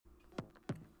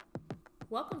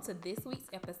Welcome to this week's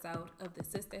episode of the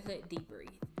Sisterhood Debrief,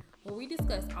 where we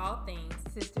discuss all things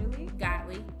sisterly,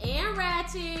 godly, and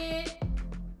ratchet.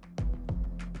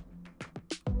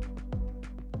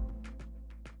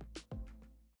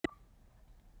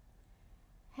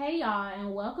 Hey y'all,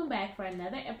 and welcome back for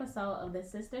another episode of the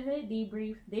Sisterhood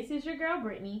Debrief. This is your girl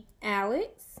Brittany,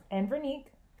 Alex, and Vernique.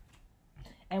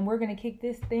 And we're going to kick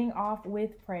this thing off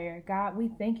with prayer. God, we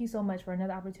thank you so much for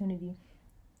another opportunity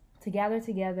to gather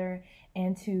together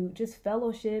and to just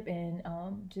fellowship and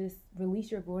just release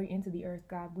your glory into the earth.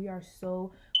 God, we are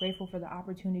so grateful for the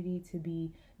opportunity to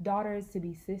be daughters, to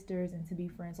be sisters, and to be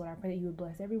friends. Lord, I pray that you would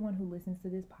bless everyone who listens to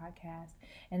this podcast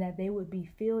and that they would be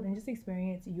filled and just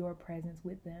experience your presence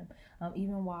with them,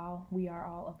 even while we are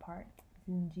all apart.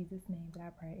 In Jesus' name that I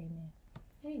pray, amen.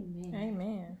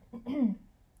 Amen. Amen.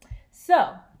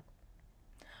 So,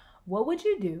 what would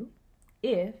you do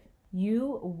if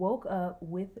you woke up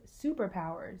with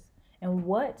superpowers? And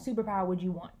what superpower would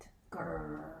you want?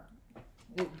 Grrr.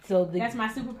 So That's my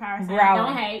superpower sound. Growling.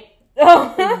 Don't hate.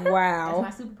 Wow.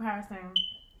 That's my superpower sound.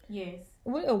 Yes.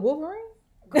 What, a Wolverine?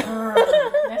 Grrr.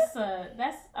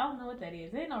 That's I don't know what that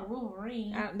is. It ain't no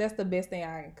Wolverine. That's the best thing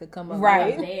I could come up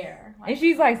Right. with. There. And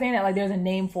she's like saying that like there's a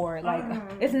name for it. Like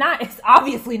it's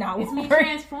obviously not It's me Wolverine.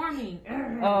 transforming.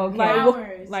 Oh, okay.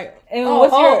 Powers. And oh,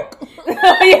 what's Hulk. your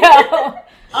yeah.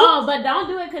 Oh, but don't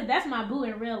do it because that's my boo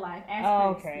in real life. Ask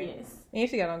Oh, Chris. okay. Yes. And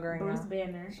she got on green. Bruce now.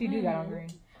 Banner. She do got on green.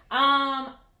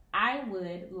 I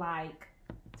would like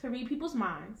to read people's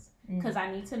minds because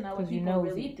I need to know what 'Cause you people nosy.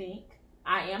 really think.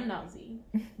 I am nosy,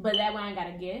 but that way I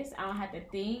gotta guess. I don't have to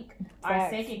think or Facts.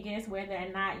 second guess whether or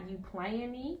not you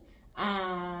playing me.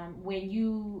 When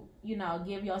you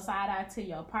give your side eye to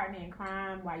your partner in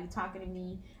crime while you talking to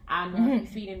me, I know if you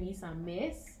feeding me some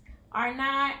mess or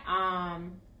not.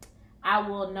 I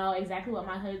will know exactly what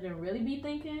my husband really be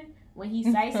thinking when he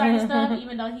say certain stuff,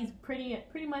 even though he's pretty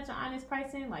much an honest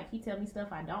person. Like, he tell me stuff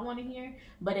I don't want to hear,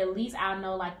 but at least I'll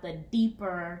know, like, the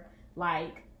deeper,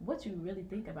 like, what you really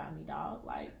think about me, dog.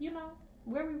 Like,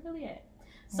 where we really at.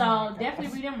 So,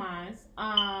 definitely reading minds.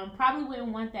 Probably wouldn't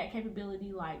want that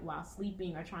capability, like, while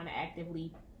sleeping or trying to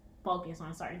actively focus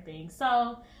on certain things.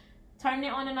 So, turning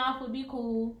it on and off would be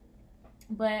cool,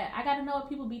 but I got to know what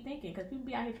people be thinking, because people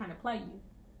be out here trying to play you.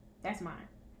 That's mine.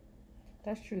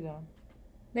 That's true though.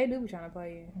 They do be trying to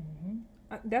play you.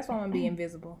 Mm-hmm. That's why I'm going to be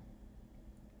invisible.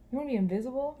 You want to be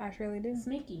invisible? I surely do.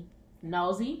 Sneaky.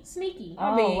 Nosy. Sneaky. I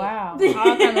Oh mean, wow. All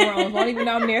kind of wrongs. Won't even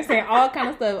know I'm there saying all kind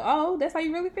of stuff. Oh, that's how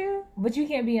you really feel? But you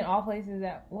can't be in all places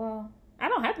at I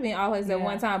don't have to be in all places at Yeah.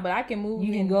 one time, but I can move.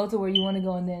 you can go to where you want to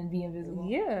go and then be invisible.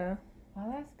 Yeah.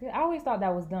 Oh, that's good. I always thought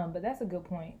that was dumb, but that's a good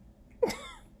point.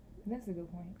 That's a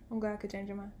good point. I'm glad I could change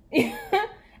your mind.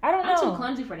 I don't know. I'm too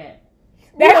clumsy for that.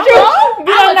 That's true.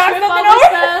 You I don't knock would trip something over over.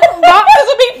 stuff. Boppers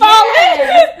will be falling.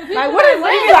 Yes. Like, what is You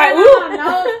be that? like, ooh.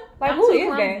 No. Like, I'm who too is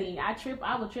that? clumsy.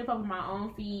 I would trip over my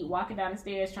own feet, walking down the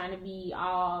stairs, trying to be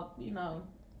all,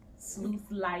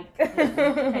 sleuth-like.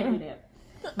 Can't do that.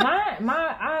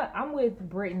 I'm with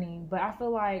Brittany, but I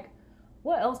feel like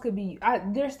what else could be?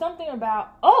 There's something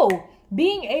about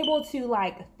being able to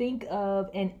like think of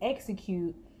and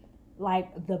execute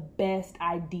like the best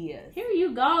ideas. Here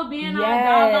you go, being all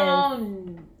Yes.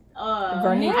 doggone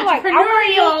Vernique.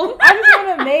 entrepreneurial.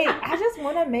 I just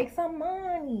want to make some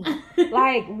money.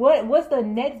 Like what's the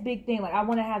next big thing? Like I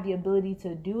want to have the ability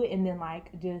to do it and then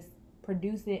like just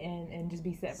produce it and just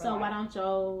be set for So life. why don't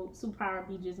your superpower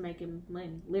be just making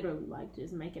money? Literally, like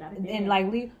just make it out of and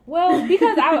like leave? Well,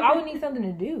 because I would need something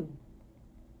to do.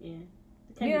 yeah.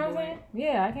 You know what I'm saying?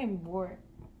 Yeah, I can't be bored.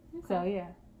 So yeah.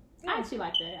 I actually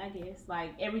like that, I guess.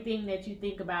 Like, everything that you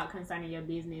think about concerning your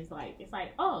business, like, it's like,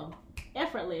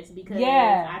 effortless because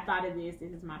I thought of this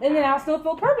is my power. And then I'll still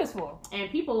feel purposeful. And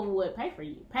people would pay for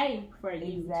you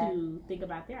Exactly. to think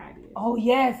about their ideas. Oh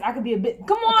yes, I could be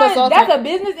come on, consultant. that's a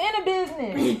business and a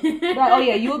business. Like, oh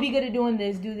yeah, you will be good at doing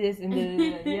this, do this, and do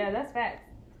this. Yeah, that's facts.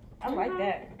 I like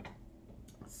that.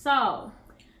 So,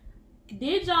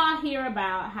 did y'all hear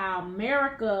about how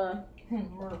America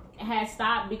has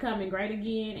stopped becoming great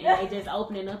again and they just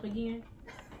opening up again?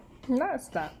 Not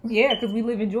stop. Yeah, because we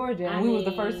live in Georgia and I we was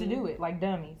the first to mean- do it, like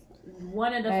dummies.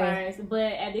 One of the Hey. first,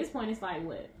 but at this point it's like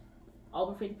what?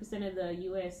 Over 50% of the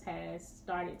U.S. has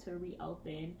started to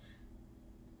reopen.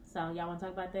 So y'all want to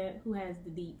talk about that? Who has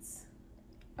the deets?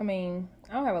 I mean,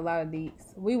 I don't have a lot of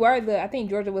deets. I think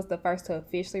Georgia was the first to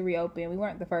officially reopen. We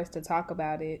weren't the first to talk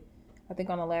about it. I think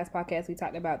on the last podcast we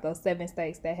talked about those 7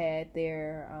 states that had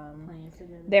their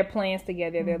plans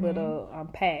together, their little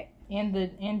pact. And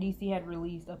DC had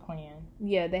released a plan.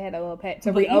 Yeah, they had a little pact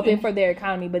to reopen for their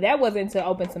economy, but that wasn't to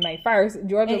open to May 1st.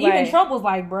 Georgia was even Trump was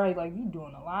like, bro, like, you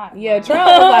doing a lot. Yeah, Trump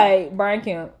was like, Brian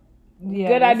Kemp,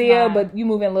 good idea, not... but you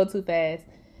moving a little too fast.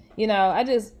 You know, I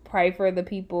just pray for the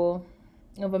people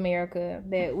of America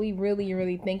that we really,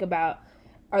 really think about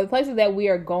are the places that we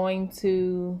are going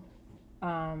to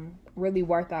really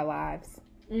worth our lives.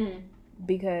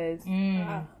 Because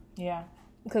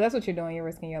that's what you're doing. You're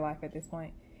risking your life at this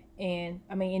point. And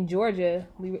I mean, in Georgia,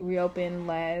 we reopened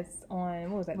last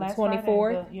on, what was that, the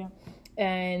 24th? Yeah.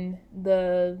 And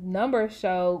the numbers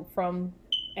show from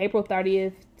April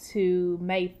 30th to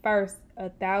May 1st,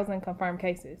 1,000 confirmed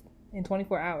cases in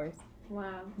 24 hours.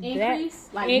 Wow. Increase?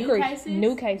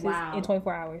 New cases wow. in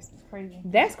 24 hours. That's crazy.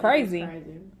 That's crazy.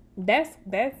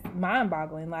 That's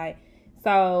mind-boggling. Like,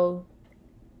 so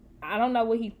I don't know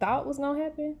what he thought was going to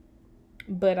happen,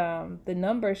 but the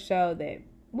numbers show that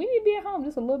we need to be at home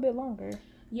just a little bit longer.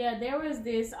 Yeah, there was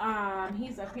this,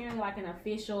 he's apparently like an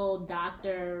official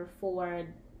doctor for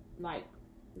like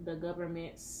the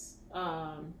government's,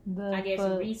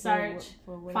 research.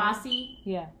 Fauci.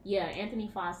 Yeah, Anthony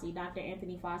Fauci. Dr.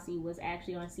 Anthony Fauci was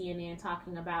actually on CNN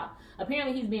talking about,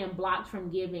 apparently he's being blocked from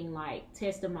giving like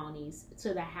testimonies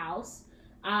to the House.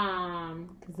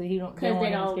 Because they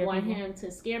don't want him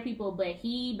to scare people, but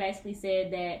he basically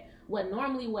said that what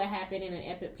would happen in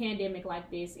an pandemic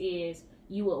like this is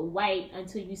you would wait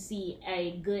until you see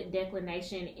a good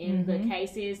declination in the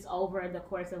cases over the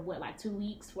course of 2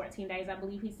 weeks, 14 days, I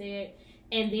believe he said,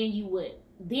 and then you would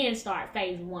then start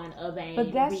phase 1 of a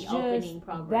reopening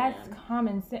program. That's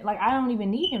common sense. Like, I don't even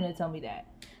need him to tell me that.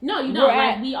 No, you know,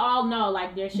 we all know,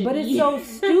 like, there should be. But it's so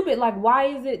stupid. Like, why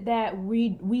is it that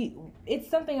we it's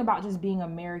something about just being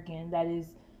American that is,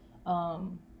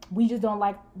 we just don't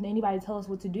like anybody to tell us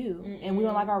what to do. And we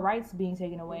don't like our rights being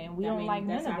taken away. And we don't like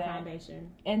none of that.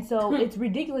 Foundation. And so it's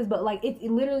ridiculous, but like, it's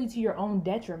literally to your own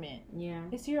detriment. Yeah.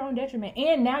 It's to your own detriment.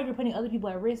 And now you're putting other people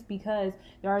at risk because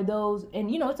there are those,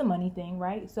 and you know, it's a money thing,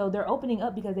 right? So they're opening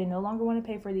up because they no longer want to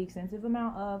pay for the extensive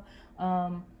amount of,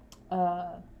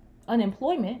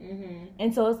 unemployment.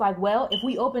 And so it's like, well, if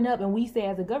we open up and we say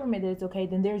as a government that it's okay,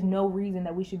 then there's no reason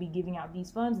that we should be giving out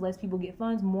these funds. Less people get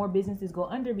funds, more businesses go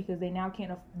under because they now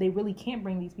they really can't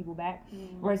bring these people back,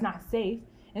 or it's not safe.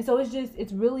 And so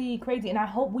it's really crazy. And I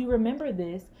hope we remember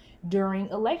this during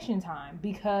election time,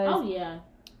 because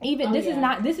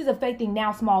this is affecting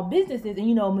now small businesses, and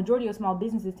you know, a majority of small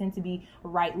businesses tend to be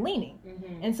right leaning.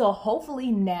 And so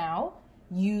hopefully now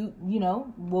you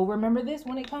know, we'll remember this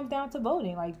when it comes down to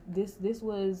voting. Like, this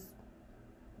was,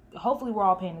 hopefully we're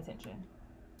all paying attention.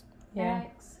 Yeah.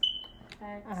 Facts.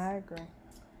 I agree.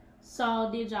 So,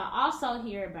 did y'all also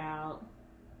hear about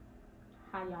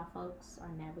how y'all folks are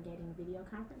navigating video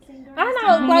conferencing? I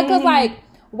know, like, cause like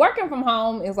working from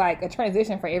home is like a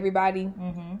transition for everybody.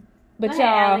 But y'all,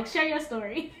 Alex, share your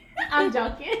story. I'm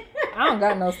joking. I don't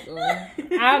got no story.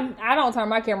 I don't turn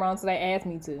my camera on until they ask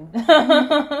me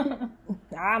to.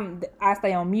 I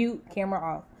stay on mute, camera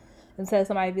off, until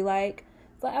somebody be like,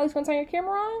 "So Alex, want to turn your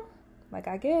camera on?" Like,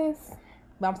 I guess,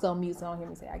 but I'm still on mute, so don't hear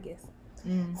me say I guess.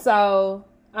 So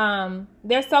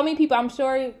there's so many people. I'm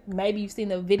sure maybe you've seen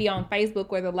the video on Facebook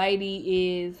where the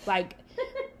lady is like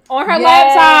on her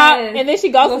laptop, and then she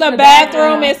goes to the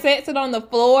bathroom and sets it on the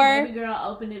floor. Baby girl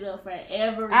opened it up for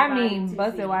everybody.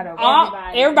 Busted wide open.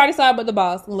 Everybody saw it but the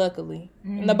boss, luckily.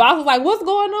 And the boss was like, "What's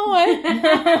going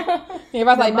on?"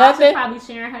 Everybody's like, "Nothing." Probably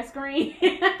sharing her screen.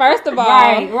 First of all,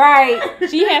 right.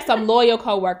 She has some loyal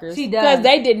coworkers. She does, because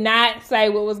they did not say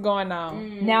what was going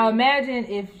on. Now imagine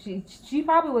if she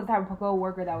probably was the type of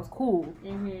coworker that was cool,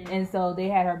 and so they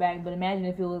had her back. But imagine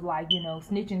if it was like, you know,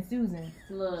 snitching Susan.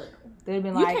 Look. They'd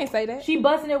been like, you can't say that. She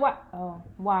busting it.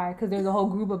 Why? Because there's a whole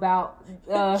group about.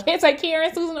 Can't say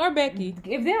Karen, Susan, or Becky.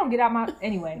 If they don't get out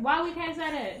anyway. Why we can't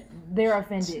say that? They're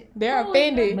offended. They're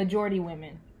offended. Majority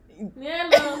women.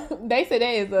 Yeah, they say that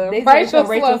is a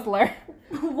racial slur.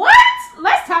 What?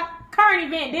 Let's talk current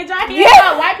event. Did y'all hear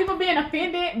about white people being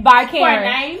offended by Karen for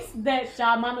names that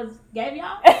y'all mamas gave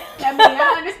y'all? I mean,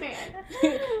 I understand.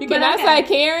 You cannot say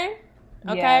Karen.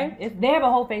 Okay, yeah. They have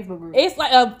a whole Facebook group. It's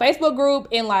like a Facebook group,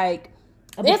 and like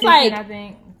it's like, I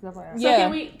think. So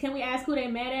can we ask who they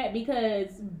mad at? Because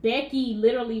Becky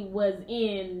literally was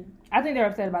in. I think they're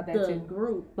upset about that too.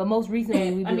 Group, but most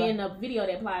recently in the video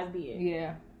that Plies did.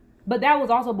 Yeah, but that was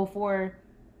also before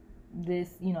this,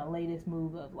 you know, latest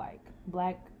move of like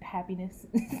Black happiness.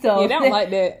 So yeah, they don't like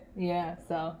that. Yeah,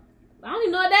 so. I don't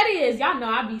even know what that is. Y'all know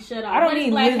I be shut up. I don't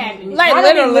mean Black happiness. Like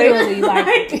literally, like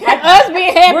us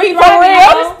being happy for real.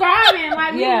 I was thriving.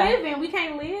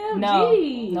 No,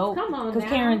 Jeez. nope. Come on, Because now.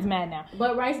 Karen's mad now.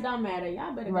 But race don't matter.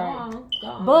 Y'all better Right. go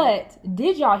on. But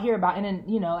did y'all hear about? And then,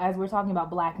 you know, as we're talking about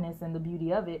blackness and the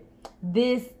beauty of it,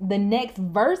 the next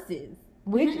verses,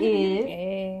 which is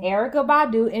Erykah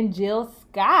Badu and Jill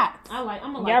Scott. I'm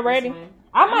gonna like Y'all this ready? one.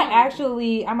 I might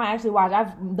actually watch.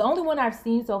 The only one I've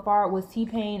seen so far was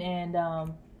T-Pain and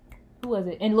who was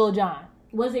it? And Lil Jon.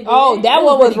 Was it good? Oh, that It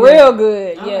one was was pretty real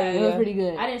good. Okay. Yeah, It was pretty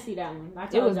good. I didn't see that one. I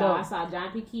It told was y'all I dope. saw John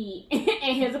P. Key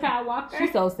and Hezekiah Walker.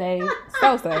 She's so safe.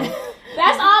 So sad.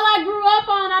 That's all I grew up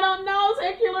on. I don't know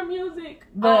secular music.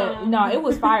 But no, it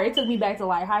was fire. It took me back to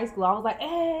like high school. I was like,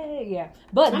 hey, yeah.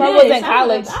 But I was in I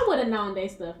college. would have known they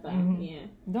stuff though. Mhm. Yeah.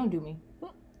 don't do me.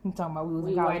 I'm talking about we was in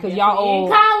We college were because y'all definitely old.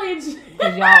 in college.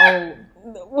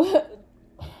 Because y'all old.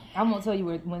 I won't tell you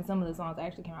when some of the songs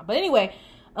actually came out. But anyway,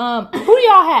 who do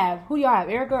y'all have?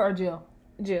 Erykah or Jill?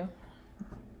 Jill.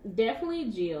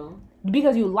 Definitely Jill.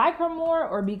 Because you like her more,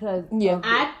 or because Yeah.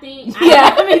 I think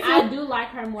Yeah, me too. I do like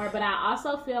her more, but I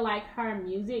also feel like her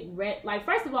music, like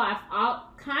first of all, I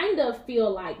kind of feel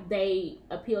like they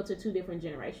appeal to two different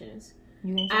generations.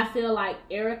 you think so? I feel like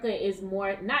Erykah is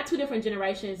more not two different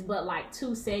generations, but like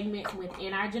two segments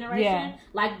within our generation. Yeah.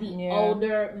 Like the Yeah.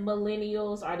 older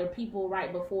millennials are the people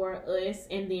right before us,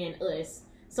 and then us.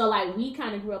 So like we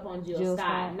kind of grew up on Jill Jill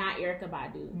Scott, Scott. not Erykah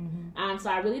Badu. Mhm. So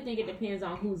I really think it depends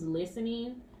on who's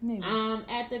listening. Maybe.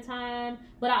 At the time,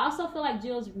 but I also feel like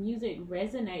Jill's music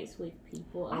resonates with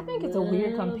people. I think it's a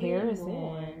weird little bit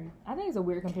more. comparison. I think it's a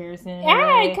weird comparison.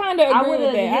 I Like, kind of I agree with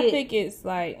would've that. I hit- think it's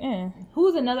like,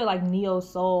 Who's another like neo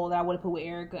soul that I would have put with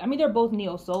Erykah? I mean, they're both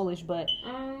neo soulish, but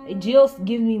Um, Jill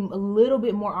gives me a little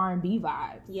bit more R&B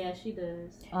vibes. Yeah, she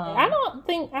does. I don't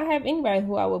think I have anybody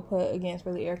who I would put against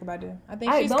really Erykah Badu. I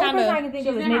think The she's only kind person I of. can think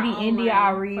she's of is in her maybe own India lane,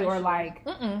 Ari for or sure. like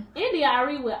India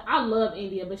Ari would. I love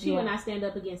India, but she Yeah. would not stand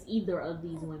up against either of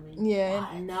these women. Yeah,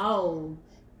 No,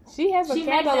 she has a she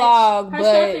makes catalog, her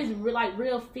stuff but is like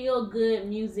real feel good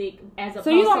music as opposed So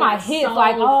you to talking about like hits,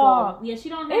 like, soulful. oh, Yeah, she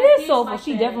don't. it Have is hits soulful. like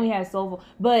She that. definitely has soulful,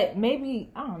 but maybe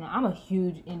I don't know. I'm a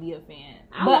huge India fan,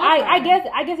 I but love I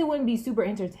her. guess it wouldn't be super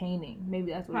entertaining.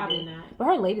 Maybe that's what Probably it is. not. But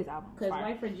her latest album, was Because fire.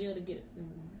 wait for Jill to get it.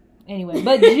 Anyway,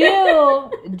 but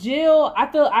Jill,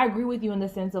 I agree with you in the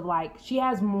sense of like she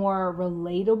has more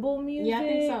relatable music. Yeah, I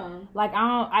think so. Like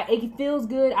it feels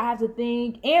good. I have to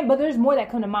think, but there's more that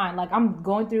come to mind. Like I'm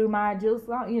going through my Jill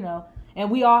song, you know,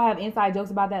 and we all have inside jokes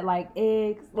about that, like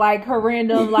eggs, like her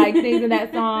random like things in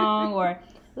that song, or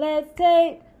let's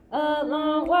take a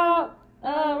long walk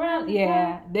around.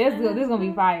 Yeah, this gonna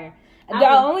be fire. The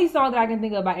only song that I can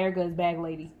think of by Erykah is Bag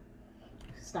Lady.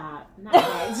 Stop. Not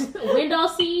right. Window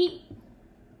seat.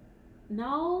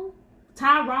 No.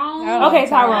 Tyrone. Oh, Okay,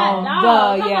 Tyrone. No,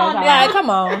 Duh, come yeah, on Tyrone. yeah, come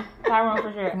on. Tyrone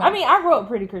for sure. I mean, I grew up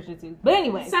pretty Christian too. But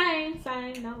anyway. Same.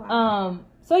 No. Lie.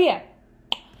 So yeah.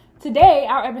 Today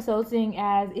our episode, seeing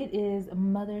as it is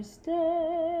Mother's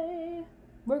Day,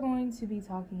 we're going to be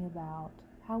talking about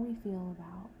how we feel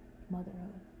about motherhood.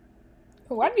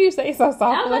 Why do you say so I was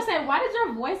softly? gonna say, why did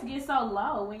your voice get so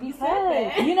low when you said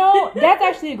Because, that? you know, that's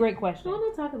actually a great What question. do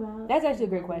we talk about? That's actually a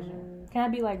great question. Can I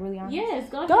be like really honest? Yes,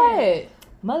 go ahead. Go ahead.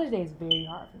 Mother's Day is very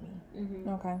hard for me. Mm-hmm.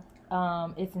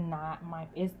 Okay. It's not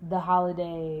it's the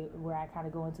holiday where I kind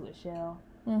of go into a shell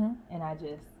Mm-hmm. and I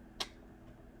just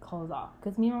close off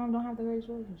because me and my mom don't have the greatest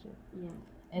relationship. Yeah.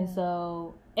 And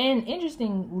so, and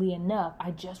interestingly enough,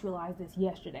 I just realized this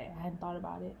yesterday. I hadn't thought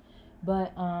about it,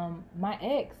 but my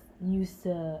ex used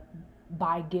to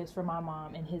buy gifts for my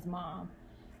mom and his mom,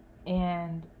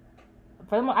 and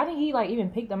for them, I think he like even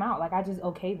picked them out. Like I just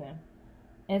okayed them,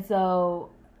 and so,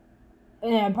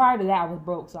 and prior to that, I was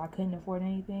broke, so I couldn't afford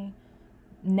anything.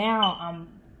 Now I'm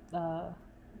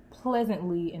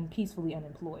pleasantly and peacefully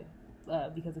unemployed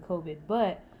because of COVID,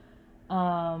 but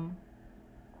I'm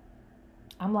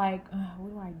like, what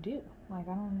do I do? Like,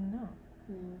 I don't know.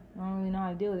 I don't really know how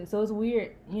to deal with it. So it's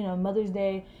weird. You know, Mother's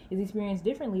Day is experienced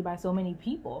differently by so many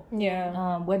people.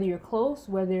 Yeah. Whether you're close,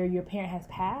 whether your parent has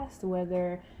passed,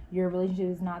 whether your relationship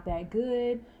is not that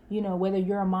good, you know, whether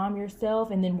you're a mom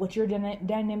yourself, and then what your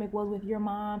dynamic was with your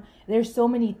mom. There's so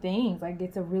many things. Like,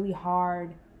 it's a really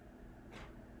hard...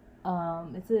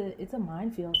 it's a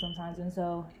minefield sometimes. And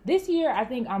so this year, I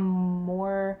think I'm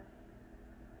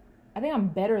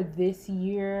better this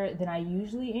year than I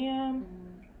usually am.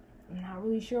 I'm not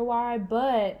really sure why,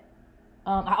 but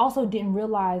I also didn't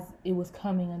realize it was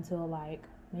coming until like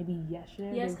maybe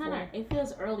yesterday. Yeah, it's kind of. It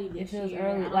feels early this It feels year.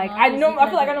 early. don't Like, know I if it's know- I feel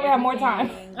because like I of know we have more time.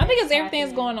 everything I think it's that's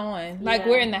everything's happening. going on. Like Yeah.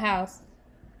 we're in the house.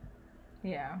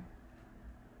 Yeah.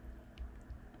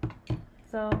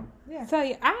 So yeah. So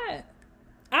yeah,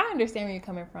 I understand where you're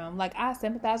coming from. Like I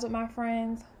sympathize with my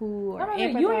friends who are. You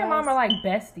and your mom are like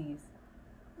besties.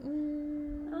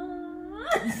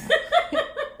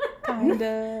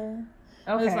 Kinda.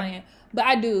 I'm just Okay. saying. But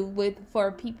I do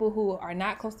for people who are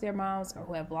not close to their moms or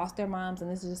who have lost their moms and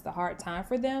this is just a hard time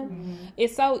for them.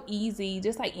 It's so easy,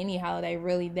 just like any holiday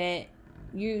really, that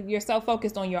you're so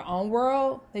focused on your own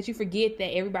world that you forget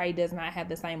that everybody does not have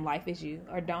the same life as you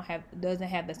or doesn't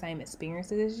have the same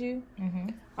experiences as you.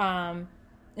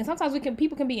 And sometimes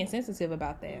people can be insensitive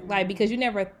about that, like because you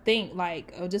never think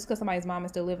like, oh, just because somebody's mom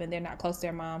is still living, they're not close to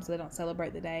their mom, so they don't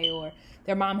celebrate the day, or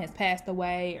their mom has passed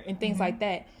away, and things like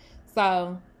that.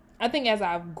 So I think as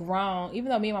I've grown, even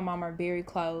though me and my mom are very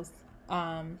close,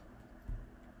 one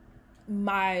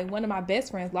of my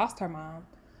best friends lost her mom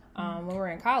when we were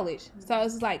in college. So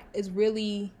it's like it's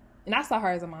really, and I saw her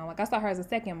as a mom, like I saw her as a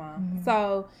second mom.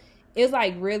 So it's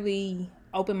like really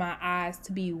opened my eyes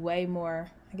to be way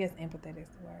more, I guess empathetic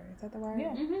is the word. Is that the word?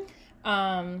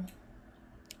 Yeah.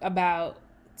 About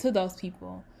to those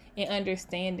people and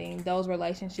understanding those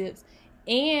relationships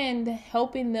and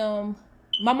helping them.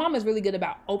 My mom is really good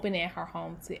about opening her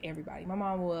home to everybody. My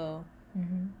mom will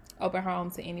open her home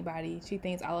to anybody. She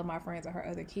thinks all of my friends are her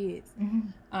other kids.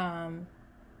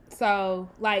 So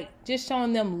like just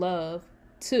showing them love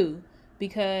too,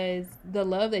 because the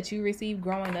love that you receive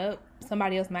growing up,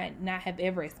 somebody else might not have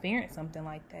ever experienced something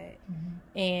like that.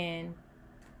 And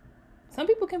some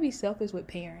people can be selfish with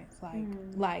parents,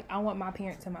 like I want my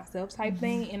parent to myself type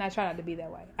thing, and I try not to be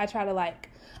that way. I try to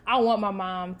I want my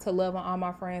mom to love on all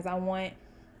my friends. I want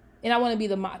to be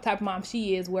the type of mom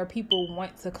she is, where people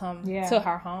want to come to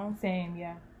her home. Same,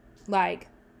 yeah. Like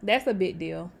that's a big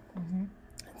deal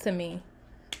to me.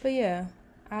 But yeah,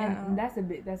 and that's a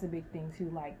big thing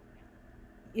too. Like,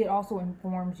 it also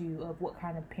informs you of what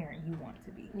kind of parent you want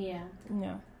to be. Yeah.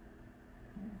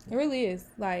 It really is.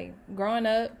 Like growing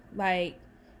up, like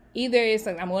either it's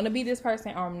like I'm going to be this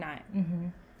person or I'm not.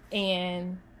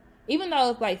 And even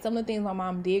though it's like some of the things my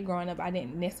mom did growing up, I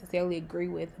didn't necessarily agree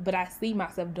with, but I see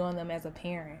myself doing them as a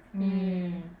parent.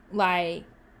 Like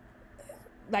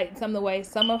some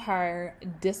of her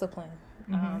discipline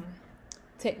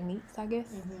techniques, I guess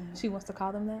she wants to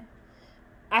call them that.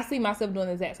 I see myself doing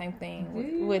the exact same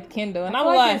thing with Kendall, and I I'm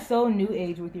feel like, you're so new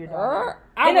age with your daughter.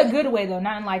 In a good way though,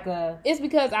 not in like a. It's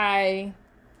because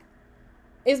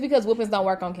whoopings don't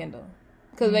work on Kendall.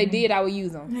 Because if they did, I would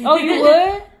use them. Oh, you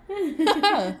would?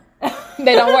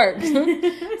 They don't work.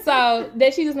 So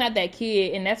that she's just not that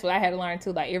kid, and that's what I had to learn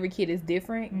too. Like every kid is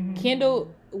different.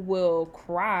 Kendall will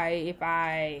cry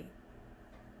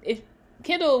if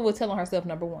Kendall will tell on herself,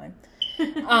 number one.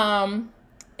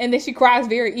 And then she cries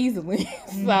very easily.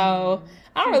 So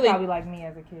I don't really probably like me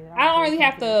as a kid. I don't really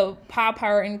have to pop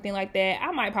her or anything like that.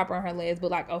 I might pop her on her legs, but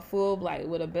like a full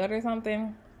with a belt or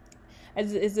something,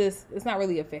 it's not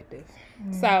really effective.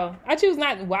 So I choose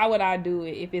not. Why would I do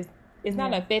it if it's not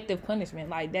an effective punishment?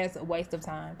 Like that's a waste of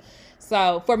time.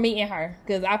 So for me and her,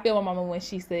 because I feel my mama when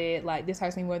she said like this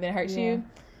hurts me more than it hurts you.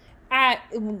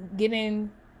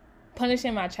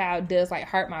 Punishing my child does like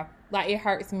hurt it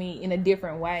hurts me in a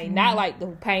different way. Not like the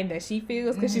pain that she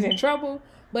feels because she's in trouble,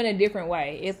 but in a different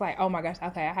way. It's like, oh my gosh,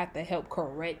 okay, I have to help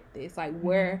correct this. Like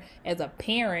where as a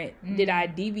parent did I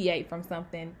deviate from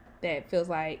something that feels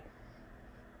like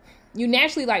you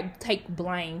naturally like take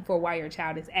blame for why your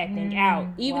child is acting out,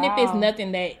 even if it's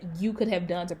nothing that you could have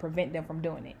done to prevent them from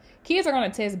doing it. Kids are going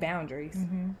to test boundaries.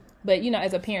 But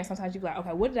as a parent, sometimes you're like,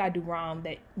 okay, what did I do wrong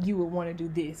that you would want to do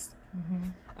this?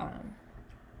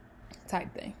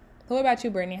 Type thing. So what about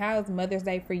you, Brittany? How's Mother's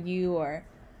Day for you, or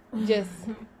just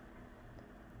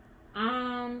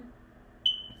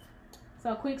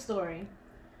So quick story.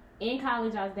 In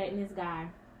college I was dating this guy,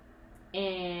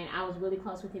 and I was really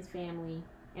close with his family,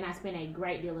 and I spent a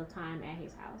great deal of time at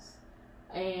his house.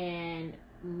 And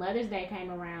Mother's Day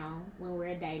came around when we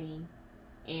were dating,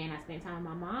 and I spent time with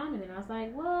my mom, and then I was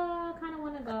like, well, I kind of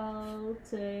want to go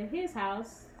to his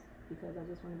house because I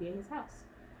just want to be at his house.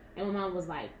 And my mom was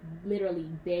like literally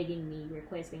begging me,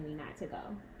 requesting me not to go.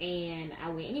 And I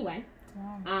went anyway.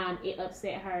 Wow. It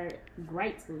upset her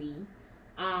greatly.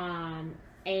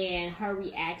 And her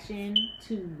reaction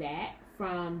to that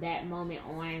from that moment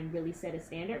on really set a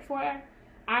standard for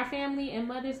our family and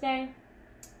Mother's Day.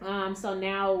 So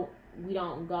now we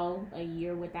don't go a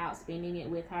year without spending it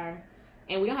with her.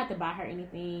 And we don't have to buy her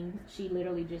anything. She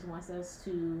literally just wants us to,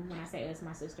 when I say us,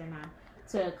 my sister and I,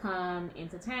 to come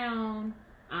into town,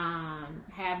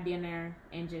 have dinner,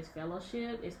 and just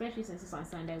fellowship, especially since it's on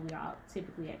Sunday. We are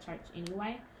typically at church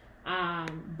anyway.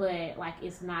 But like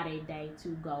it's not a day to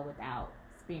go without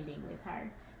spending with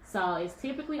her. So it's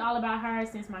typically all about her.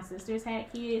 Since my sisters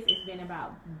had kids, it's been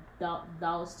about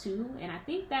those two. And I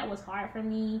think that was hard for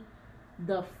me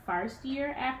the first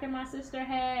year after my sister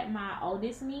had my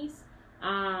oldest niece.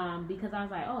 Because I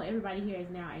was like, oh, everybody here is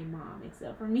now a mom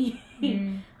except for me.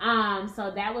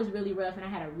 So that was really rough, and I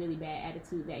had a really bad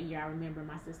attitude that year. I remember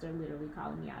my sister literally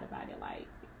calling me out about it. Like,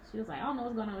 she was like, I don't know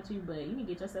what's going on with you, but you need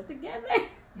to get yourself together.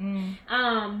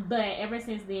 But ever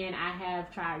since then, I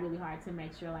have tried really hard to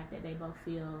make sure like that they both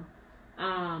feel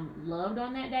loved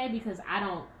on that day, because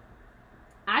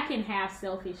I can have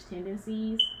selfish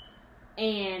tendencies,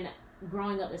 and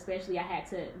growing up especially, I had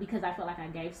to, because I felt like I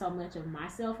gave so much of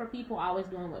myself for people, always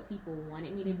doing what people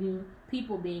wanted me to do,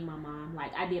 people being my mom.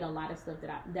 Like, I did a lot of stuff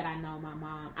that I know my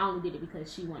mom, I only did it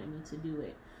because she wanted me to do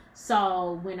it.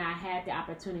 So when I had the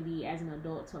opportunity as an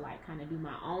adult to like kind of do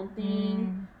my own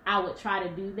thing, I would try to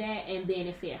do that, and then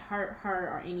if it hurt her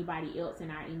or anybody else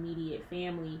in our immediate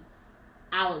family,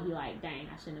 I would be like, dang,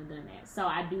 I shouldn't have done that. So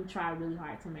I do try really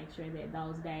hard to make sure that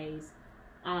those days,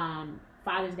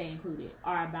 Father's Day included,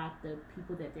 are about the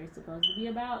people that they're supposed to be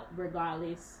about,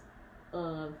 regardless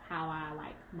of how I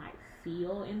like might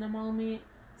feel in the moment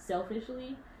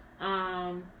selfishly.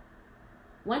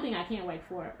 One thing I can't wait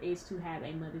for is to have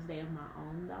a Mother's Day of my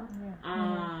own, though.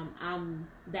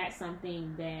 That's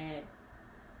something that,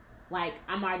 like,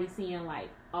 I'm already seeing, like,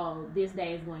 oh, this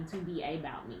day is going to be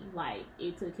about me. Like,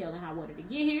 it took hell and high water to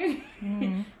get here,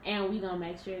 and we gonna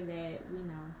make sure that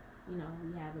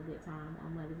we have a good time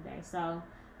on Mother's Day. So,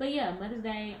 but yeah, Mother's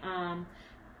Day.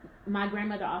 My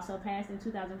grandmother also passed in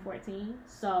 2014,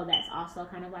 so that's also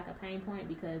kind of like a pain point,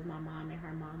 because my mom and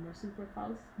her mom were super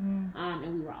close,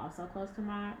 and we were also close to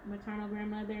my maternal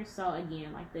grandmother. So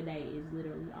again, like, the day is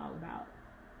literally all about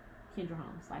Kendra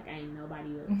Holmes. Like, ain't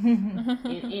nobody else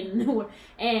in the world.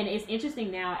 And it's interesting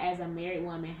now, as a married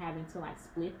woman, having to like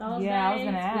split those days. I was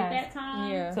gonna ask. That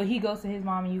time. Yeah. So he goes to his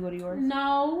mom and you go to yours?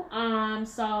 No.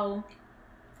 So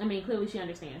I mean, clearly she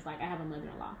understands. Like, I have a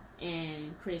mother-in-law,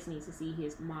 and Chris needs to see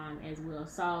his mom as well.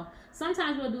 So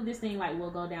sometimes we'll do this thing, like,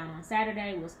 we'll go down on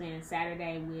Saturday. We'll spend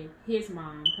Saturday with his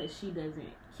mom, because she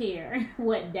doesn't care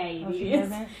what day it is.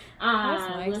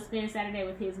 Nice. We'll spend Saturday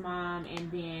with his mom,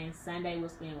 and then Sunday we'll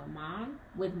spend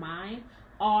with mine,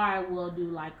 or we'll do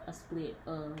like a split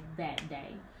of that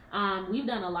day. We've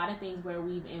done a lot of things where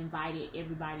we've invited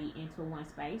everybody into one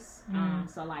space.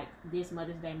 So like this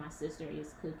Mother's Day, my sister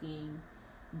is cooking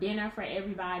dinner for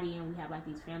everybody, and we have like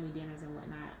these family dinners and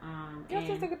whatnot. Your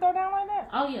sister can throw down like that?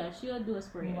 Oh yeah, she'll do a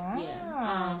spread. Wow.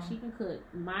 Yeah. She can cook.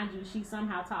 Mind you, she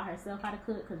somehow taught herself how to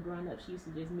cook, because growing up she used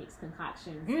to just mix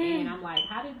concoctions, and I'm like,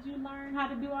 how did you learn how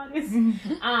to do all this?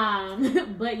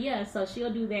 But yeah, so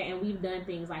she'll do that, and we've done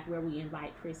things like where we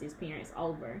invite Chris's parents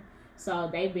over. So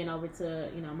they've been over to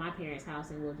my parents' house,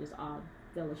 and we'll just all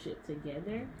fellowship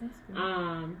together.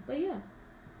 But yeah,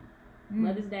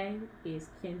 Mother's Day is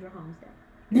Kendra Holmes Day.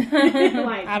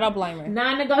 Like, I don't blame her.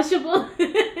 Non-negotiable.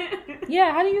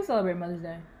 Yeah, how do you celebrate Mother's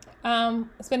Day?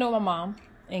 Spend it with my mom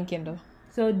and Kendall.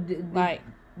 So, like,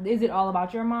 is it all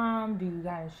about your mom? Do you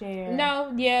guys share?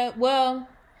 No, yeah. Well,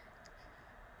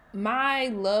 my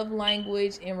love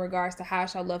language in regards to how I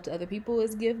show love to other people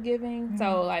is gift giving.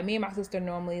 So, like, me and my sister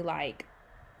normally like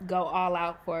go all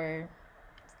out for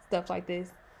stuff like this.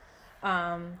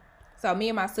 So me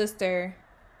and my sister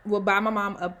will buy my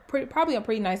mom probably a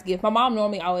pretty nice gift. My mom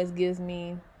normally always gives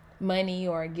me money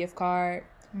or a gift card.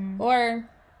 Or,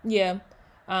 yeah.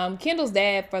 Kendall's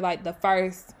dad, for like the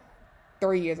first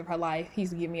 3 years of her life, he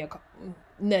used to give me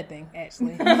nothing,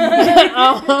 actually.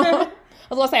 I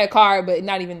was going to say a card, but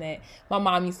not even that. My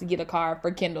mom used to get a card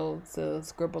for Kendall to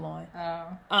scribble on.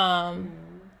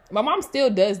 My mom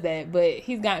still does that, but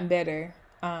he's gotten better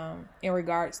in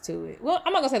regards to it. Well,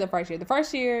 I'm not going to say the first year. The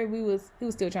first year, he was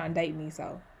still trying to date me,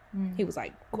 so he was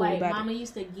like cool about it. Mama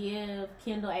used to give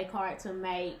Kendall a card to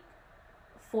make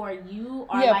for you,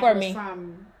 or yeah, like for it was me.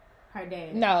 From her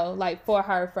dad? No, like for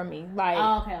her, from me. Like,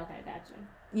 oh, okay, gotcha.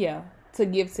 Yeah, to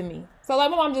give to me. So like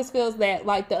my mom just feels that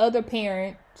like the other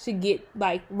parent should get,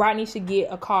 like Rodney should get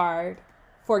a card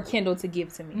for Kendall to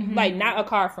give to me. Like not a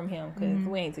card from him, because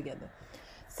we ain't together.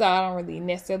 So I don't really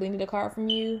necessarily need a card from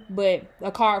you, but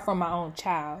a card from my own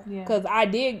child. Because I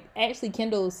did, actually,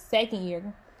 Kendall's second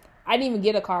year, I didn't even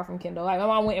get a card from Kendall. Like, my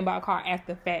mom went and bought a card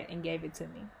after the fact and gave it to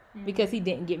me because he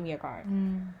didn't get me a card.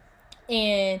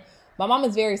 And my mom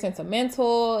is very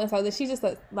sentimental, and so she's just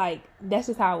like, that's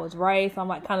just how I was raised. So I'm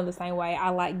like kind of the same way. I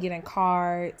like getting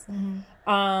cards.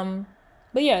 But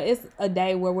yeah, it's a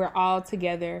day where we're all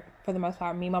together for the most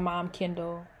part. Me, my mom,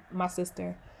 Kendall, my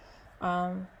sister.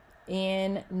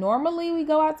 And normally we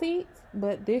go out to eat,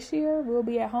 but this year we'll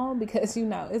be at home because,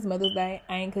 it's Mother's Day.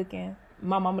 I ain't cooking.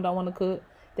 My mama don't want to cook.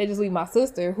 They just leave my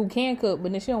sister, who can cook,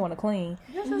 but then she don't want to clean.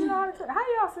 Your sister know how to cook? How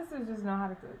do y'all sisters just know how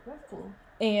to cook? That's cool.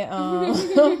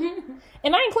 And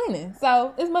and I ain't cleaning,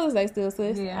 so it's Mother's Day still,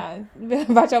 sis. Yeah.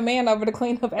 Invite your man over to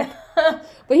clean up after.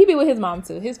 But he be with his mom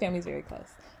too. His family's very close.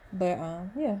 But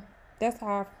yeah, that's how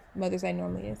our Mother's Day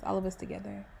normally is. All of us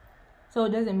together. So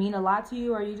does it mean a lot to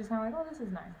you, or are you just kind of like, oh, this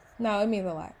is nice? No, it means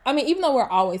a lot. I mean, even though we're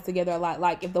always together a lot,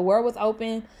 like if the world was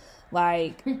open,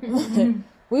 like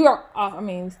we were. I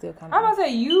mean, we still kind of. I'm gonna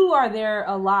say you are there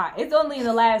a lot. It's only in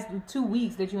the last 2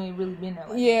 weeks that you ain't really been there.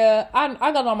 Like Yeah,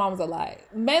 I go to my mom's a lot,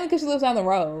 mainly because she lives down the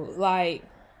road. Like,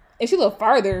 if she lived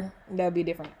further, that'd be a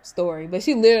different story. But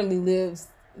she literally lives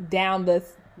down the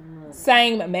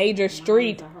same major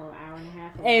street A whole hour and a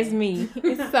half away. as me.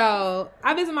 So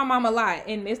I visit my mom a lot,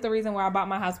 and it's the reason why I bought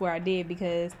my house where I did,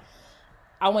 because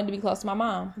I wanted to be close to my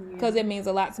mom, because it means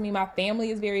a lot to me. My family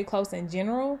is very close in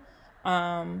general.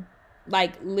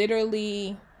 Like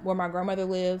literally where my grandmother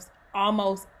lives,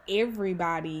 almost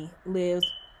everybody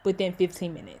lives within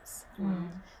 15 minutes.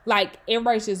 Like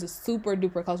everybody's just super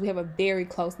duper close. We have a very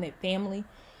close knit family.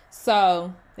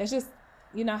 So that's just,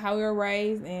 how we were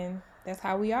raised, and that's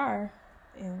how we are.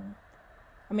 And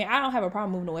I mean, I don't have a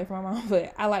problem moving away from my mom,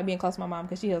 but I like being close to my mom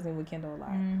because she helps me with Kendall a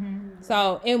lot.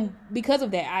 So, and because of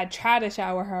that, I try to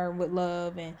shower her with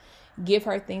love and give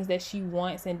her things that she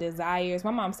wants and desires.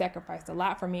 My mom sacrificed a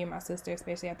lot for me and my sister,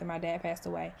 especially after my dad passed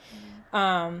away.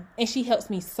 And she helps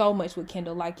me so much with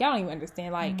Kendall. Like, y'all don't even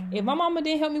understand. Like, if my mama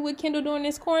didn't help me with Kendall during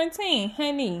this quarantine,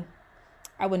 honey,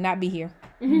 I would not be here.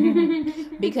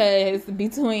 Because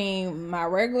between my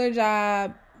regular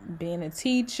job, being a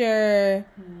teacher,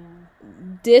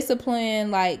 discipline,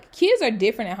 like kids are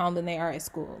different at home than they are at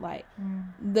school. Like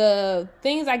the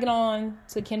things I get on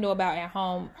to Kendall about at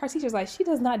home, her teacher's like, she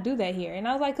does not do that here. And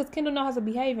I was like, because Kendall knows how to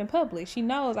behave in public. She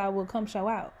knows I will come show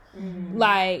out.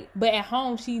 Like, but at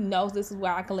home she knows this is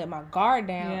where I can let my guard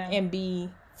down and be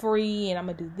free, and I'm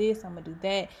gonna do this, I'm gonna do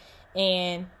that.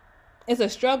 And it's a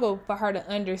struggle for her to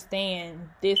understand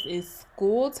this is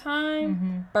school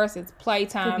time versus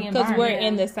playtime, because we're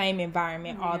in the same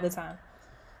environment all the time.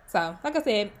 So, like I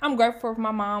said, I'm grateful for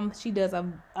my mom. She does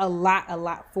a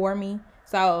lot for me.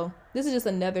 So, this is just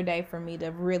another day for me to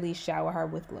really shower her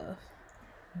with love.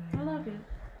 I love it.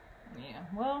 Yeah.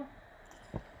 Well,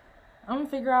 I'm gonna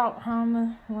figure out what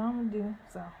I'm gonna do.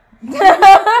 So,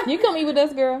 You come eat with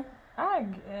us, girl. I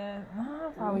guess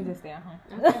I'll probably just stay at home.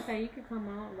 I was gonna say you could come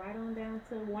on right on down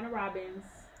to Warner Robins.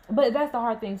 But that's the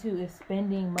hard thing too, is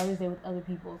spending Mother's Day with other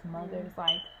people's mothers,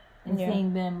 like, and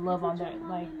seeing them love on their,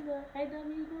 like. In the AW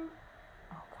group?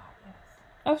 Oh God, yes.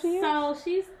 Oh, she is? So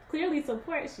she clearly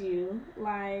supports you,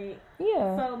 like.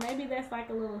 Yeah. So maybe that's like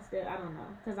a little step. I don't know,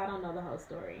 because I don't know the whole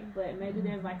story, but maybe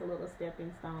there's like a little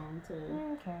stepping stone to.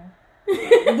 Okay.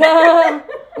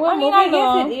 Well, I mean, I moving guess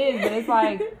on. it is, but it's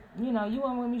like, you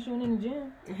weren't with me shooting in the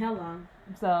gym, Hello.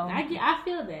 so. I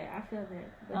feel that.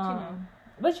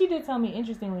 But But she did tell me,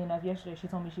 interestingly enough, yesterday, she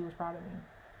told me she was proud of me,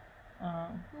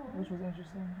 which was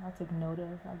interesting. I took note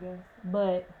of, I guess.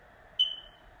 But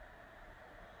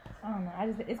I don't know.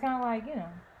 It's kind of like,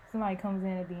 somebody comes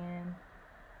in at the end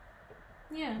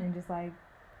yeah, and just like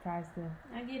tries to.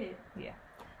 I get it.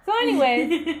 So,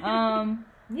 anyways,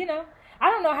 I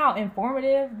don't know how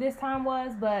informative this time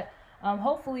was, but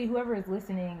hopefully whoever is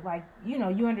listening, like,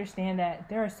 you understand that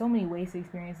there are so many ways to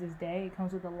experience this day. It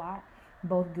comes with a lot,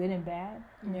 both good and bad.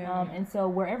 Yeah. And so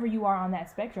wherever you are on that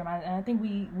spectrum, I think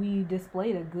we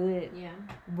displayed a good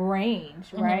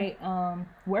range, right?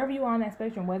 Wherever you are on that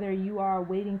spectrum, whether you are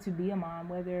waiting to be a mom,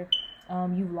 whether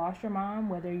you've lost your mom,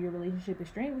 whether your relationship is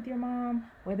strained with your mom,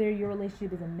 whether your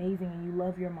relationship is amazing and you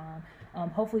love your mom,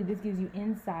 hopefully this gives you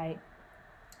insight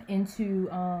into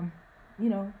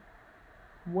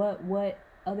what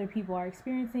other people are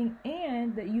experiencing,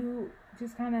 and that you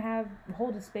just kind of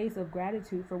hold a space of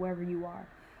gratitude for wherever you are.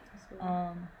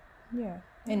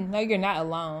 And no, you're not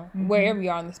alone. Wherever you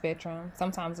are on the spectrum,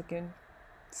 sometimes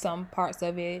some parts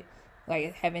of it,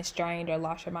 like having strained or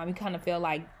lost your mom, you kind of feel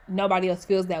like nobody else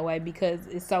feels that way because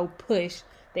it's so pushed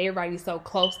that everybody's so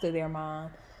close to their mom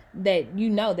that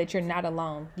that you're not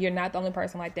alone. You're not the only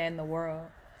person like that in the world.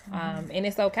 And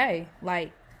it's okay.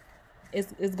 Like,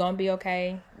 it's gonna be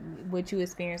okay what you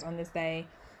experience on this day.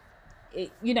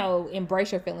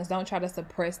 Embrace your feelings. Don't try to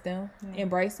suppress them.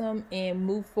 Embrace them and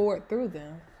move forward through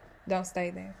them. Don't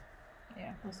stay there.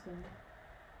 Yeah, That's good.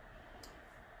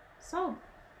 So,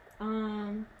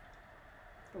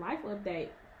 life update.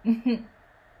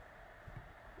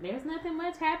 There's nothing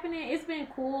much happening. It's been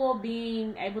cool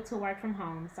being able to work from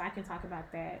home, so I can talk about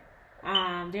that.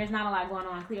 There's not a lot going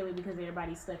on, clearly, because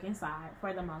everybody's stuck inside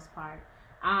for the most part.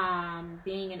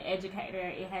 Being an educator,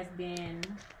 it has been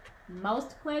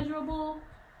most pleasurable.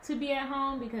 to be at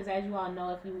home because, as you all know,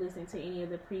 if you listen to any of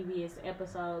the previous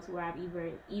episodes where I've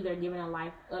either given a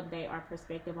life update or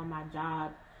perspective on my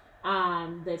job,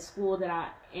 the school that I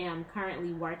am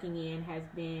currently working in has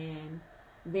been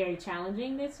very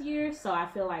challenging this year. So I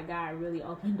feel like God really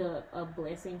opened up a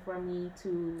blessing for me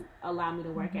to allow me to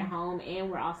work at home. And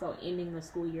we're also ending the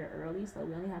school year early, so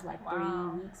we only have like 3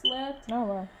 weeks left.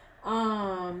 Oh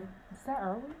wow. Is that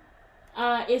early?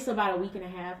 It's about a week and a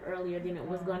half earlier than it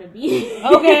was going to be.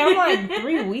 Okay, I'm like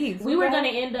 3 weeks. We were going to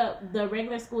end up, the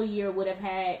regular school year would have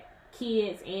had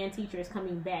kids and teachers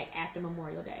coming back after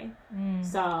Memorial Day.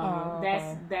 So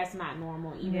that's not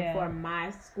normal. Even for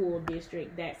my school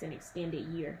district, that's an extended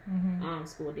year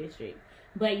school district.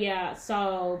 But yeah,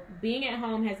 so being at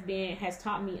home has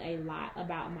taught me a lot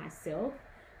about myself.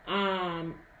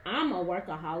 I'm a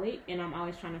workaholic and I'm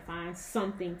always trying to find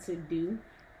something to do.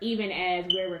 Even as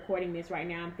we're recording this right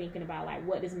now, I'm thinking about like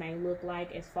what this may look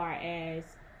like as far as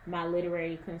my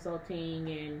literary consulting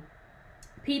and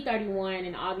P31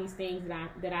 and all these things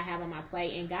that I have on my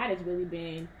plate. And God has really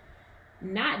been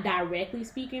not directly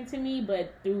speaking to me,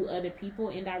 but through other people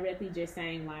indirectly just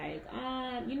saying like,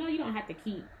 you don't have to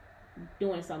keep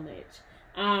doing so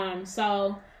much.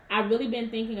 So I've really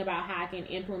been thinking about how I can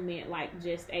implement like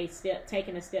just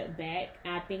taking a step back.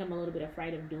 I think I'm a little bit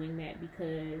afraid of doing that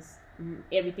because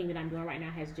everything that I'm doing right now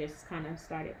has just kind of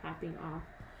started popping off.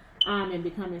 And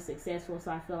becoming successful,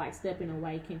 so I feel like stepping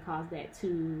away can cause that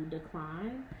to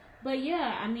decline. But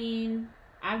yeah, I mean,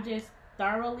 I've just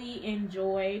thoroughly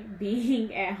enjoyed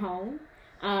being at home,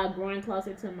 growing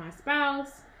closer to my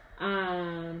spouse,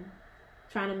 trying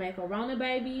to make a Rona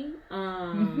baby.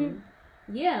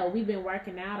 Yeah, we've been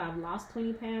working out. I've lost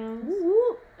 20 pounds.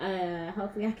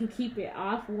 Hopefully I can keep it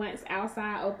off once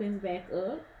outside opens back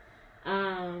up.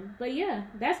 But yeah,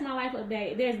 that's my life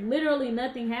update. There's literally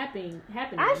nothing happening.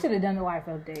 I should have done the life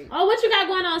update. Oh, what you got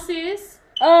going on, sis?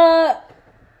 I'm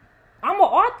an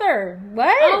author.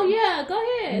 What? Oh yeah, go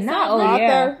ahead. Not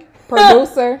Author,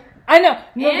 producer. I know.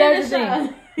 No, and that's the the show.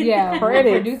 thing. Yeah,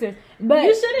 producers. But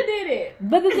You should have did it.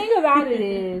 But the thing about it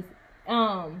is,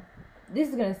 this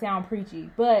is gonna sound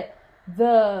preachy, but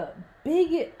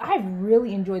I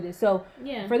really enjoyed this. So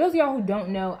Yeah. for those of y'all who don't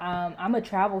know, I'm a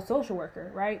travel social worker,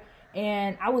 right?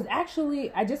 And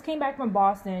I just came back from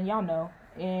Boston, y'all know,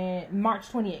 in March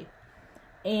 28th.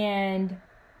 And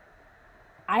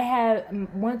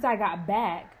once I got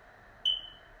back,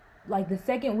 like my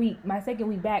second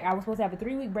week back, I was supposed to have a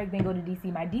 3-week break, then go to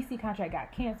DC. My DC contract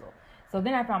got canceled. So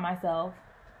then I found myself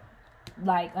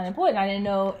like unemployed. And I didn't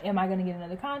know, am I going to get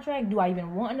another contract? Do I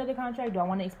even want another contract? Do I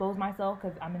want to expose myself?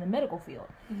 Because I'm in the medical field.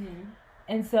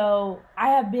 And so I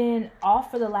have been off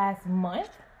for the last month.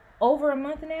 Over a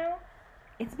month now.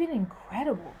 It's been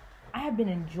incredible. I have been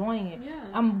enjoying it. Yeah.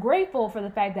 I'm grateful for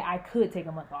the fact that I could take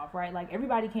a month off, right? Like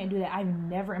everybody can't do that. I've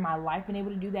never in my life been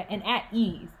able to do that and at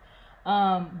ease.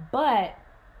 But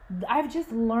I've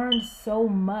just learned so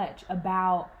much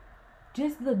about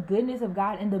just the goodness of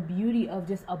God and the beauty of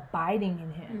just abiding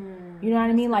in Him. You know what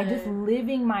I mean? Like just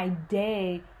living my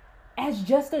day as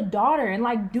just a daughter and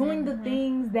like doing the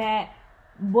things that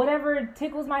whatever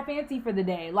tickles my fancy for the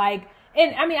day. Like,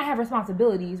 and I mean, I have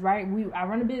responsibilities, right? I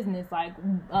run a business. Like,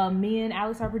 me and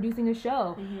Alex are producing a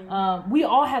show. We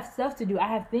all have stuff to do. I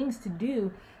have things to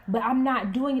do, but I'm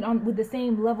not doing it with the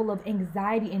same level of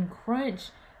anxiety and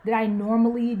crunch that I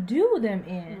normally do them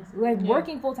in. Like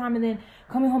working full time and then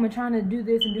coming home and trying to do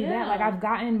this and do that. Like I've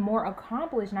gotten more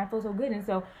accomplished and I feel so good. And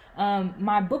so,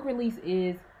 my book release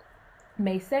is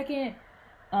May 2nd.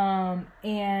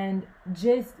 And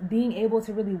just being able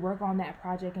to really work on that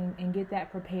project and get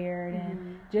that prepared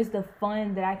and just the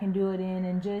fun that I can do it in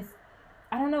and just,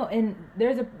 I don't know. And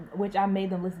which I made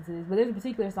them listen to this, but there's a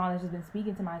particular song that's just been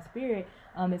speaking to my spirit.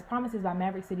 It's Promises by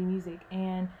Maverick City Music.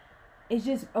 And it's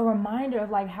just a reminder of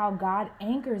like how God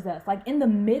anchors us, like in the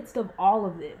midst of all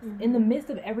of this, in the midst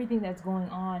of everything that's going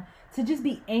on, to just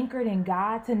be anchored in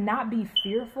God, to not be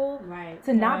fearful,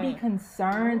 to not be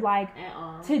concerned, like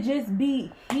to just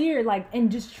be here, like, and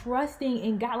just trusting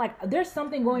in God. Like there's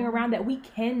something going around that we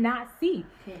cannot see.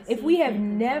 If we have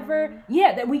never,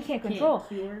 that we can't control.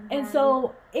 And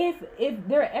so if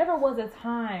there ever was a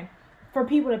time for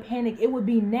people to panic, it would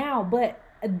be now. But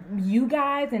you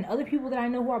guys and other people that I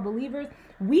know who are believers,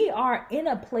 we are in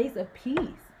a place of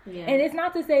peace. And it's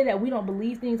not to say that we don't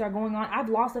believe things are going on. I've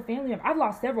lost a family member. I've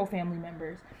lost several family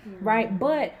members, right?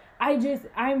 But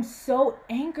I'm so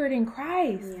anchored in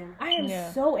Christ. I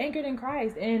am so anchored in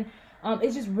Christ. And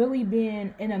it's just really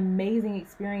been an amazing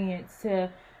experience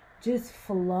to just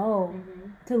flow,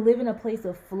 to live in a place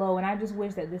of flow. And I just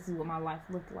wish that this is what my life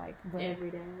looked like. But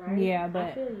every day, right? Yeah,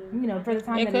 but you know, for the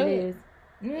time that it is.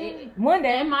 One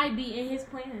day it might be in his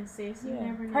plans, sis. You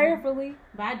never know. Prayerfully.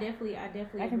 But I definitely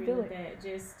agree with that.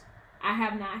 Just I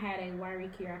have not had a worry,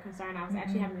 care, or concern. I was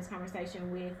actually having this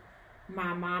conversation with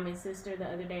my mom and sister the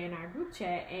other day in our group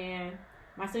chat, and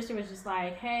my sister was just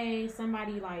like, "Hey,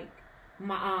 somebody like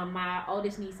my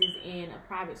oldest niece is in a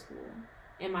private school,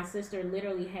 and my sister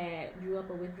literally drew up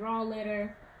a withdrawal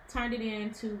letter, turned it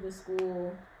in to the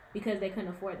school because they couldn't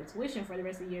afford the tuition for the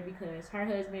rest of the year because her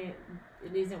husband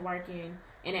isn't working,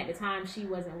 and at the time she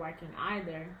wasn't working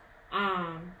either.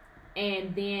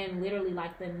 And then literally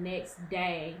like the next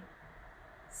day,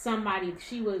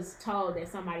 she was told that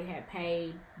somebody had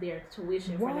paid their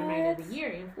tuition for the remainder of the year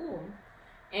in full."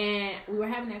 And we were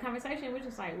having that conversation. We're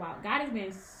just like, wow, God has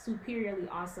been superiorly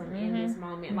awesome in this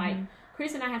moment. Like,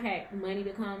 Chris and I have had money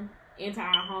to come into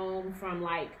our home from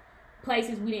like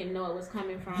places we didn't know it was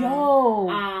coming from.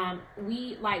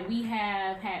 We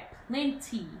have had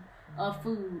plenty of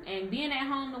food, and being at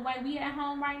home the way we at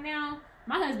home right now,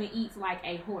 my husband eats like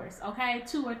a horse. Okay,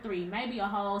 2 or 3, maybe a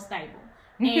whole stable.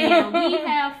 And we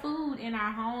have food in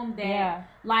our home that,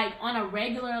 like, on a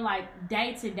regular, like,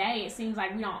 day to day, it seems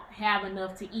like we don't have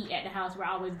enough to eat at the house. We're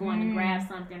always going to grab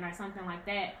something or something like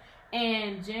that.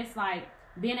 And just, like,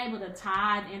 being able to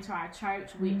tithe into our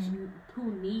church, which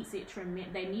who needs it,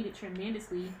 they need it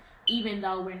tremendously, even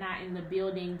though we're not in the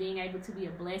building, being able to be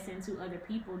a blessing to other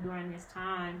people during this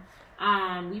time.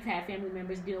 We've had family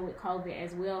members deal with COVID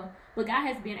as well, but God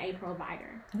has been a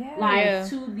provider,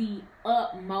 to the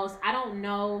utmost. I don't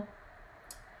know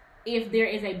if there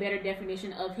is a better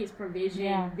definition of His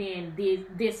provision than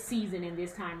this season and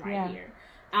this time here.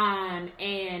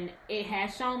 And it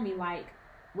has shown me, like,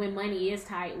 when money is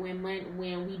tight, when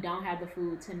we don't have the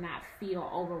food, to not feel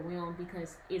overwhelmed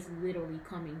because it's literally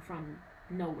coming from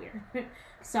nowhere.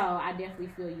 So I definitely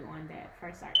feel you on that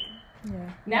for certain.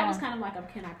 That was kind of like a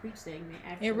 "Can I Preach" segment,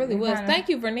 actually. It really was. Thank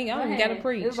you, Vernique. I don't gotta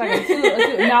preach. It was like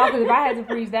no, because if I had to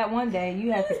preach that one day,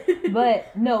 you have to.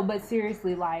 But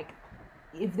seriously, like,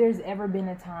 if there's ever been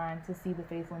a time to see the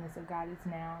faithfulness of God, it's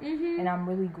now. And I'm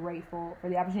really grateful for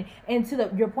the opportunity. And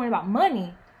to your point about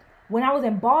money, when I was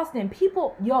in Boston,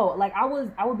 people,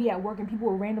 I would be at work and people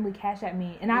would randomly cash at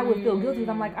me, and I would feel guilty because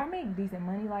I'm like, I make decent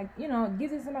money, like, give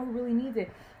it to somebody who really needs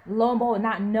it. Lo and behold,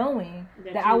 not knowing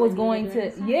that I was going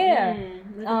to,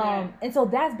 and so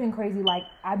that's been crazy. Like,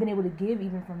 I've been able to give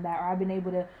even from that, or I've been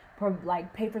able to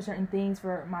pay for certain things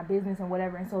for my business and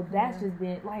whatever. And so that's just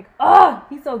been like,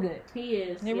 He's so good. He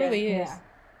is. It really is.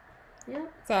 Yeah.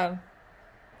 So,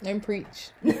 then preach.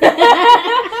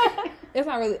 It's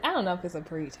not really, I don't know if it's a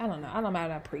preach. I don't know. I'm not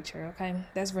a preacher, okay?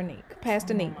 That's Vernique.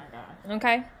 Pastor Neek.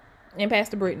 Okay? And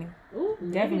Pastor Brittany. Ooh,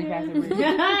 definitely Pastor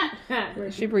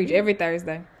Brittany. She preach every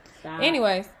Thursday. Stop.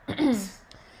 Anyways,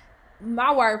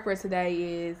 my word for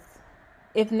today is,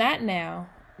 if not now,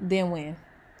 then when?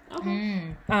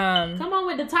 Okay. Come on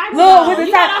with the title. Look,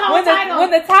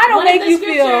 when the title makes you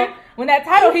feel, when that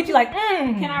title hits you like,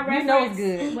 can I reference? You know it's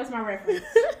good. What's my reference?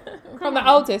 From the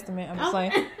Old Testament, I'm just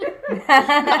saying.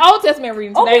 The Old Testament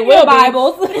reading today will be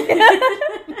Bibles.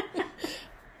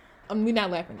 We're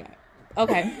not laughing, guys.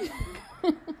 Okay.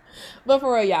 But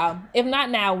for real, y'all, if not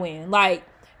now, when? Like,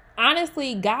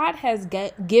 honestly, God has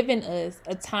given us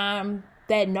a time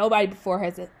that nobody before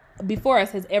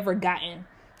us has ever gotten.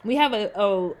 We have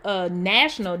a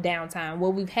national downtime.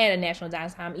 Well, we've had a national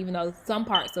downtime, even though some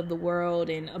parts of the world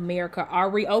and America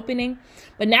are reopening.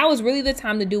 But now is really the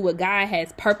time to do what God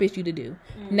has purposed you to do.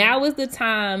 Now is the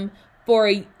time for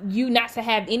you not to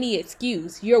have any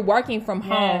excuse. You're working from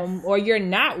home, or you're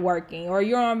not working, or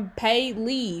you're on paid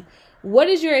leave. What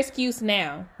is your excuse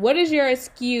now? What is your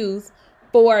excuse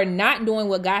for not doing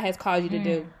what God has called you to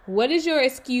do? What is your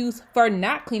excuse for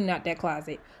not cleaning out that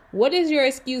closet? What is your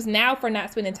excuse now for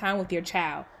not spending time with your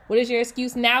child? What is your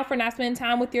excuse now for not spending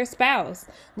time with your spouse?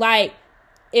 Like,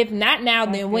 if not now,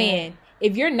 then when?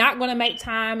 If you're not going to make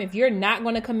time, if you're not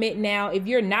going to commit now, if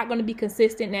you're not going to be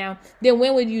consistent now, then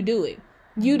when would you do it?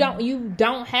 You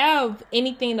don't have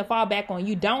anything to fall back on.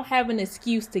 You don't have an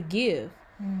excuse to give.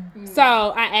 So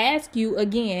I ask you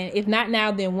again, if not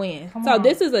now, then when?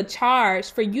 This is a charge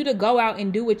for you to go out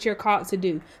and do what you're called to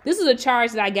do. This is a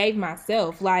charge that I gave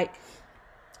myself. Like,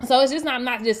 so it's just I'm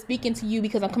not just speaking to you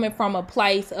because I'm coming from a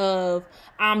place of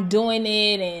I'm doing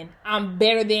it and I'm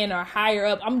better than or higher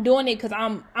up. I'm doing it because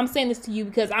I'm saying this to you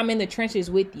because I'm in the trenches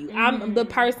with you. I'm the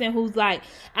person who's like,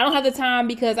 I don't have the time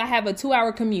because I have a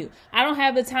 2-hour commute. I don't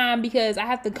have the time because I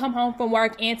have to come home from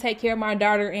work and take care of my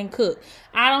daughter and cook.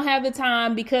 I don't have the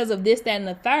time because of this, that, and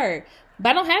the third. But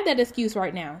I don't have that excuse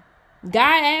right now.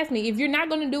 God asked me, if you're not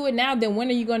going to do it now, then when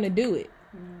are you going to do it?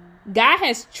 God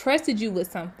has trusted you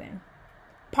with something.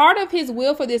 part of his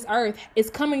will for this earth is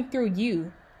coming through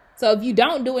you. So if you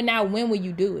don't do it now, when will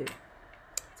you do it?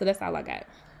 So that's all I got.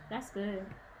 That's good.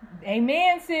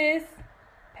 Amen, sis.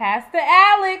 Pastor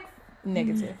Alex.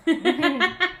 Negative.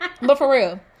 But for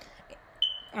real,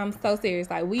 I'm so serious.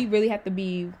 Like, we really have to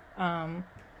be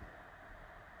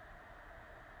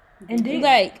Indeed.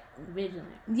 like, Vigilant.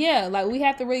 yeah, like we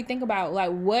have to really think about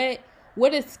like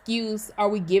what excuse are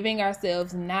we giving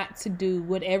ourselves not to do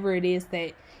whatever it is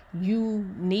that you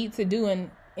need to do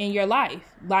in your life.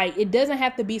 Like, it doesn't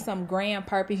have to be some grand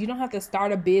purpose. You don't have to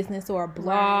start a business or a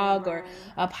blog or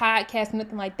a podcast,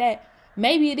 nothing like that.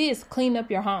 Maybe it is clean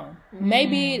up your home.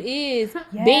 Maybe it is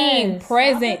being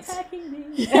present.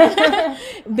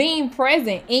 Being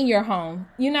present in your home.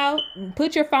 You know,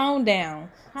 put your phone down.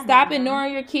 Stop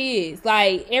ignoring your kids.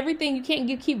 Like, everything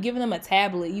you keep giving them a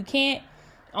tablet. You can't.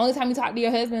 Only time you talk to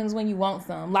your husband is when you want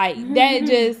some. Like, that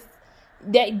just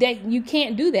that you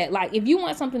can't do that. Like, if you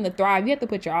want something to thrive, you have to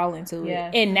put your all into it.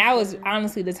 Yes. And now is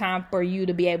honestly the time for you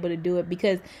to be able to do it,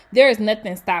 because there is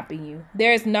nothing stopping you.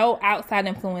 There is no outside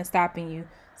influence stopping you.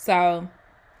 So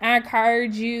I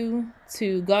encourage you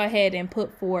to go ahead and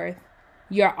put forth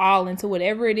your all into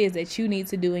whatever it is that you need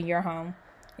to do in your home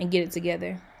and get it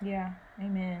together. Yeah.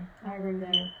 Amen. I agree with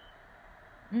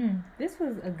you. This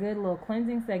was a good little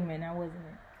cleansing segment now, wasn't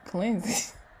it?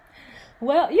 Cleanse.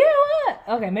 Well, you know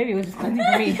what? Okay, maybe it was just cleansing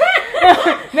for me.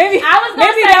 maybe I was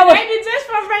gonna say, maybe just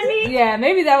for Brittany. Yeah,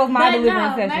 maybe that was my But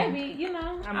deliverance no, session. maybe, you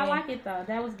know, I like it though.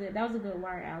 That was good. That was a good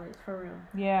word, Alex, for real.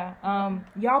 Yeah.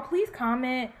 Y'all please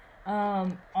comment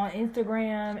on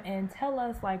Instagram and tell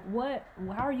us, like,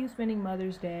 how are you spending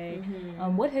Mother's Day?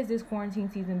 What has this quarantine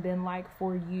season been like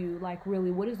for you? Like, really,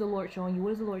 what is the Lord showing you?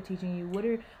 What is the Lord teaching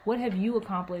you? What have you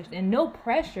accomplished? And no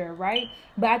pressure, right?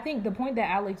 But I think the point that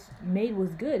Alex made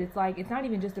was good. It's like, it's not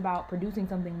even just about producing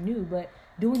something new, but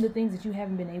doing the things that you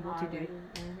haven't been able to do.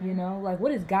 You know, like,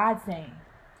 what is God saying?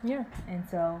 Yeah. And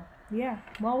so, yeah.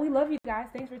 Well, we love you guys.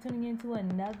 Thanks for tuning in to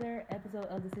another episode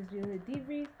of the Sisterhood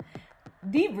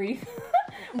Debrief,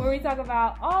 where we talk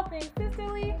about all things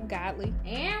sisterly, Godly,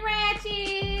 And ratchet.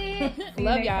 See you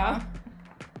love next y'all. time.